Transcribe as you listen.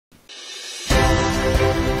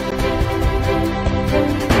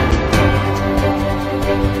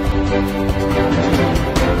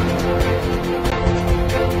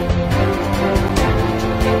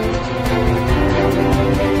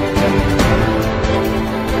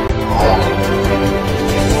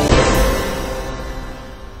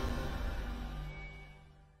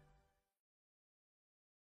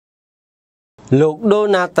លោកដូ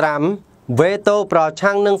ណាល់ត្រាំវេតូប្រ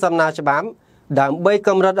ឆាំងនឹងសំណាចច្បាប់ដើម្បីក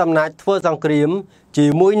ម្រិតអំណាចធ្វើសង្គ្រាមជា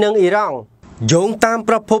មួយនឹងអ៊ីរ៉ង់យោងតាម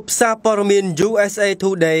ប្រភពសារព័ត៌មាន USA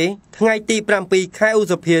Today ថ្ងៃទី 7 ខែឧ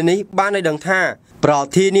សភានេះបានឲ្យដឹងថាប្រ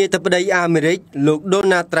ធានាធិបតីអាមេរិកលោកដូ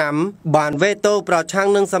ណាល់ត្រាំបានវេតូប្រឆាំង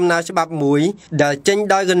នឹងសំណើច្បាប់មួយដែលចេញ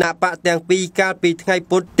ដោយគណៈបកទាំងពីរកាលពីថ្ងៃ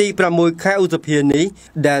ពុធទី 6 ខែឧសភានេះ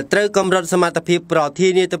ដែលត្រូវកម្រិតសមត្ថភាពប្រធា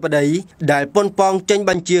នាធិបតីដែលប៉ុនប៉ងចេញ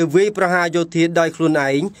បញ្ជាវាយប្រហារយោធាដោយខ្លួនឯ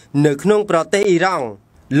ងនៅក្នុងប្រទេសអ៊ីរ៉ង់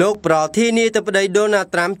លោកប្រធានាធិបតីដូណាល់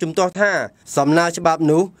ត្រាំជំទាស់ថាសំណើច្បាប់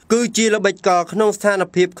នោះគឺជាល្បិចកលក្នុងស្ថាន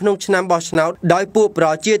ភាពក្នុងឆ្នាំបោះឆ្នោតដោយពួកប្រ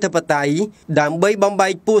ជាធិបតេយ្យដើម្បីបំបែ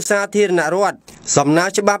កពួកសាធារណរដ្ឋសំណើ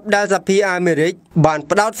ច្បាប់ដែលសភាអាមេរិកបាន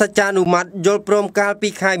ផ្ដោតសច្ចានុមត្តិយល់ព្រមកាលពី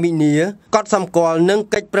ខែមីនាកត់សម្គាល់នឹង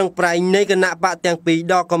កិច្ចប្រឹងប្រែងនៃគណៈបកទាំងពីរ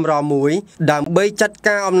ដ៏កម្រមួយដើម្បីចាត់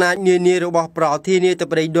ការអំណាចនានារបស់ប្រធានាធិ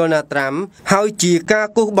បតីដូណាល់ត្រាំហើយជាការ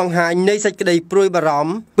គូសបង្ហាញនៃសេចក្តីព្រួយបារម្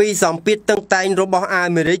ភពីសម្ពាធតឹងតែងរបស់អា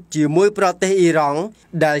មេរិកជាមួយប្រទេសអ៊ីរ៉ង់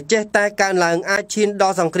ដែលចេះតែកើនឡើងអាចឈានដ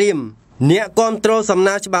ល់សង្គ្រាមអ្នកគ្រប់គ្រងសំ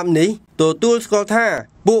ណើច្បាប់នេះទទួលស្គាល់ថា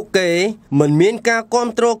ពួកគេមិនមានការគ្រ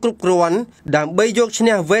ប់គ្រងគ្រប់គ្រាន់ដើម្បីយកឈ្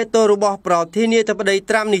នះវេតូរបស់ប្រធានាធិបតី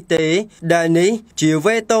ត្រាំនេះទេដែលនេះជា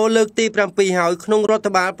វេតូលើកទី 7 ហើយក្នុងរដ្ឋ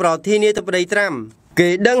បាលប្រធានាធិបតីត្រាំគេ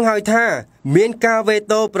ដឹងហើយថាមានការវេ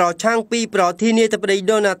តូប្រឆាំងពីប្រធានាធិបតី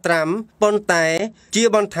ដូណាល់ត្រាំប៉ុន្តែជា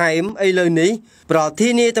បន្ថែមឥឡូវនេះប្រធា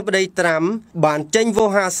នាធិបតីត្រាំបានចេញវោ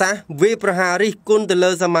ហារសាស្ត្រវាយប្រហាររិះគន់ទៅ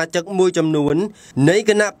លើសមាជិកមួយចំនួននៃ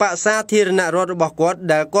គណៈបក្សសាធារណរដ្ឋរបស់គាត់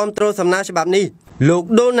ដែលគាំទ្រសំណើច្បាប់នេះលោក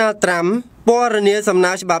ដូណាល់ត្រាំពណ៌នាសំ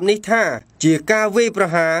ណើច្បាប់នេះថាជាការវាយប្រ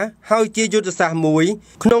ហារហើយជាយុទ្ធសាស្ត្រមួយ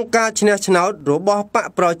ក្នុងការឈ្នះឆ្នោតរបស់បក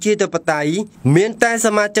ប្រជាធិបតេយ្យមានតែស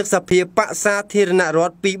មាជិកសភាបកសាធារណរ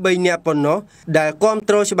ដ្ឋពី3នាក់ប៉ុណ្ណោះដែលគាំ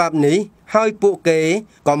ទ្រច្បាប់នេះហើយពួកគេ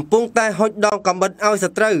កំពុងតែហុចដងកាំបិតឲ្យស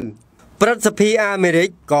ត្រូវព្រឹទ្ធសភាអាមេរិក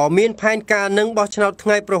ក៏មានផែនការនឹងបោះឆ្នោតថ្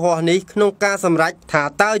ងៃប្រហ័សនេះក្នុងការសម្រេចថា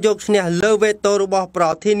តើយកឈ្នះលើវេតូរបស់ប្រ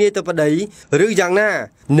ធានាធិបតីឬយ៉ាងណា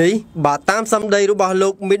នេះបើតាមសម្ដីរបស់លោ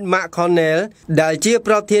ក Mitch McConnell ដែលជា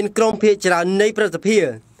ប្រធានក្រុមភាគច្រើននៃព្រឹទ្ធសភា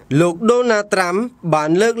លោកដូណាល់ត្រាំបាន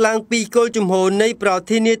លើកឡើងពីគោលជំហរនៃប្រ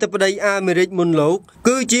ធានាធិបតីអាមេរិកមុនលោក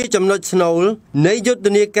គឺជាចំណុចស្នូលនៃយុទ្ធ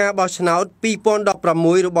នាការបោះឆ្នោត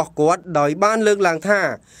2016របស់គាត់ដោយបានលើកឡើងថា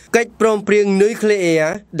កិច្ចព្រមព្រៀងនុយក្លេអ៊ែរ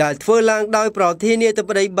ដែលធ្វើឡើងដោយប្រធានាធិប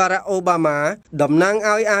តីបារ៉ាក់អូបាម៉ាតំណាង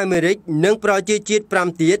ឲ្យអាមេរិកនិងប្រជាជាតិ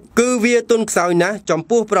5ទៀតគឺវាទន់ខ្សោយណាស់ចំ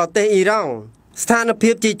ពោះប្រទេសអ៊ីរ៉ង់ស្ថាន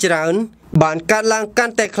ភាពជាច្រើនបានកាត់ឡើងកា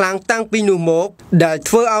ន់តែខ្លាំងតាំងពីនោះមកដែល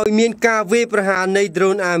ធ្វើឲ្យមានការវាយប្រហារនៃដ្រូ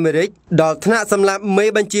នអាមេរិកដល់ថ្នាក់សម្លាប់មេ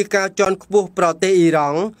បញ្ជាការជាន់ខ្ពស់ប្រទេសអ៊ីរ៉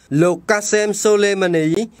ង់លោកកាសេមសូលេម៉ានី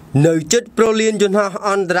នៅជិតប្រលានយន្តហោះ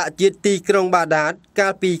អន្តរជាតិទីក្រុងបាដាតកា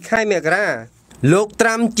លពីខែមករាលោកត្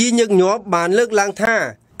រាំជាញឹកញាប់បានលើកឡើងថា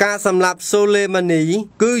ការសម្លាប់សូលេម៉ានី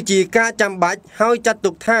គឺជាការចាំបាច់ហើយចាត់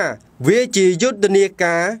ទុកថាវាជាយុទ្ធនា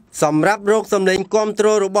ការសម្រាប់រកសម្លេងគាំទ្រ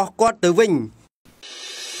របស់គាត់ទៅវិញ